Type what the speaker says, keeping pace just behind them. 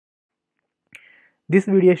This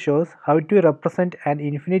video shows how to represent an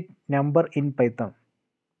infinite number in Python.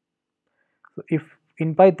 So if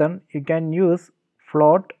in Python you can use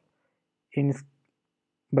float in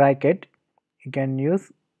bracket, you can use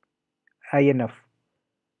inf.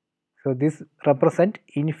 So this represent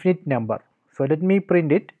infinite number. So let me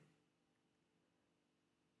print it.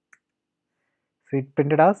 So it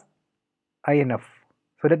printed as inf.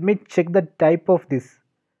 So let me check the type of this.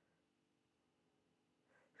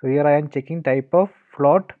 So here I am checking type of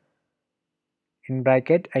float in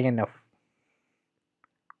bracket inf.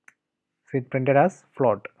 So it printed as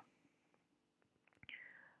float.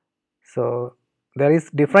 So there is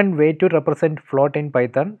different way to represent float in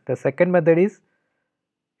Python. The second method is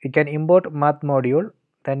you can import math module,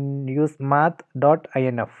 then use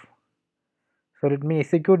math.inf. So let me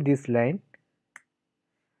execute this line.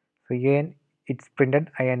 So again it's printed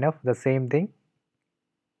inf, the same thing.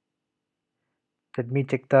 Let me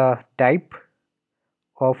check the type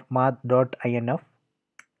of math.inf.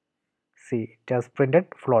 See, it has printed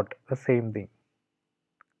float, the same thing.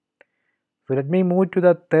 So let me move to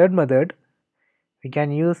the third method. We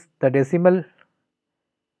can use the decimal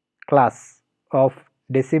class of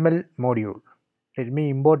decimal module. Let me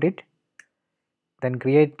import it, then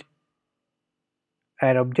create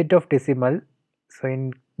an object of decimal. So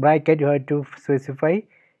in bracket you have to specify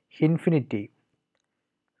infinity.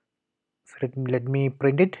 So let me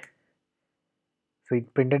print it. So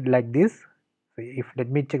it printed like this. So if let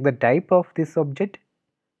me check the type of this object,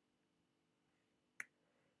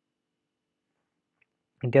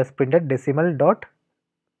 it has printed decimal dot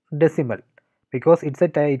decimal because it's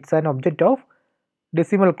an object of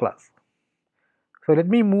decimal class. So let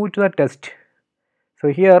me move to the test. So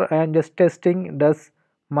here I am just testing, does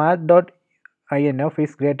math.inf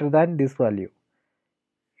is greater than this value.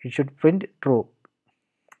 It should print true.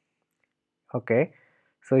 Okay,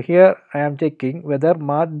 so here I am checking whether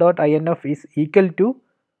math.inf is equal to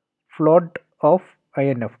float of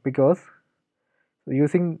inf, because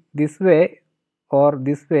using this way or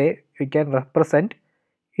this way we can represent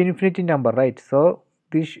infinity number, right? So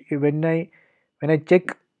this when I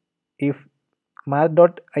check if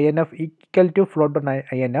math.inf equal to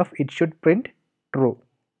float.inf, it should print true.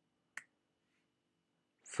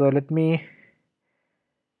 So let me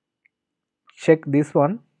check this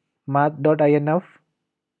one, math.inf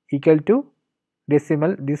equal to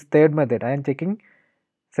decimal, this third method. I am checking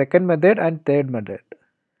second method and third method,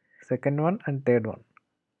 second one and third one.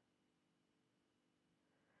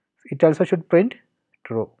 It also should print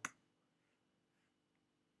true.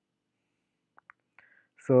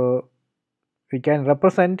 So we can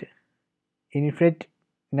represent infinite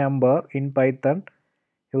number in Python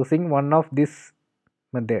using one of this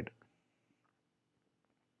method.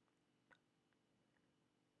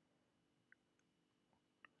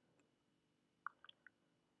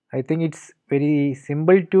 I think it's very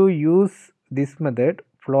simple to use this method,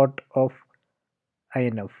 float of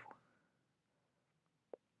inf.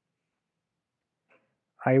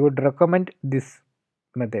 I would recommend this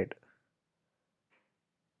method.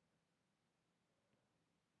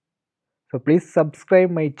 So please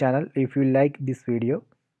subscribe my channel if you like this video.